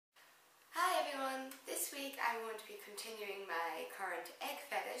I'm going to be continuing my current egg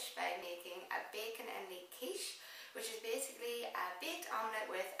fetish by making a bacon and leek quiche, which is basically a baked omelette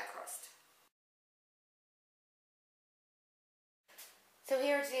with a crust. So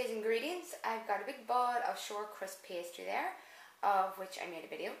here are today's ingredients. I've got a big ball of short crust pastry there, of which I made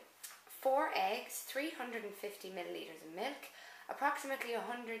a video. 4 eggs, 350 milliliters of milk, approximately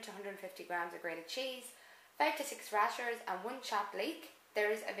 100 to 150 grams of grated cheese, 5 to 6 rashers and 1 chopped leek.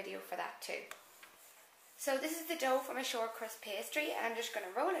 There is a video for that too. So this is the dough for my short crust pastry, and I'm just going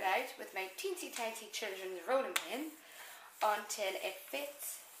to roll it out with my teensy tiny children's rolling pin until it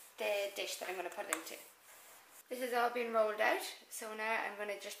fits the dish that I'm going to put it into. This has all been rolled out, so now I'm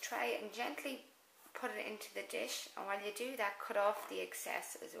going to just try and gently put it into the dish, and while you do that, cut off the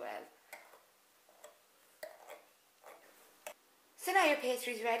excess as well. So now your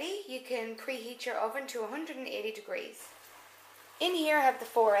pastry's ready. You can preheat your oven to 180 degrees. In here I have the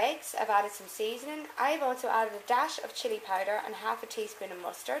 4 eggs. I've added some seasoning. I've also added a dash of chili powder and half a teaspoon of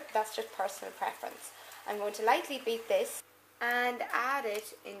mustard. That's just personal preference. I'm going to lightly beat this and add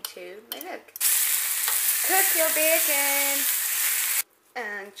it into my milk. Cook your bacon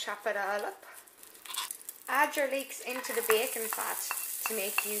and chop it all up. Add your leeks into the bacon fat to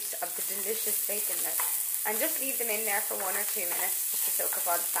make use of the delicious baconness, and just leave them in there for 1 or 2 minutes just to soak up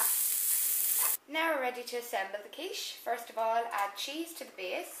all the fat. Now we're ready to assemble the quiche. First of all, add cheese to the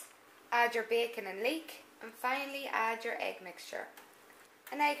base, add your bacon and leek, and finally add your egg mixture.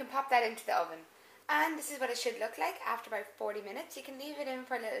 And now you can pop that into the oven. And this is what it should look like after about 40 minutes. You can leave it in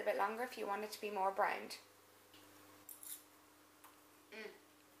for a little bit longer if you want it to be more browned.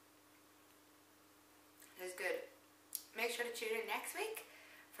 It is good. Make sure to tune in next week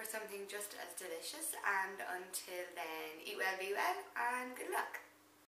for something just as delicious, and until then, eat well, be well, and good luck.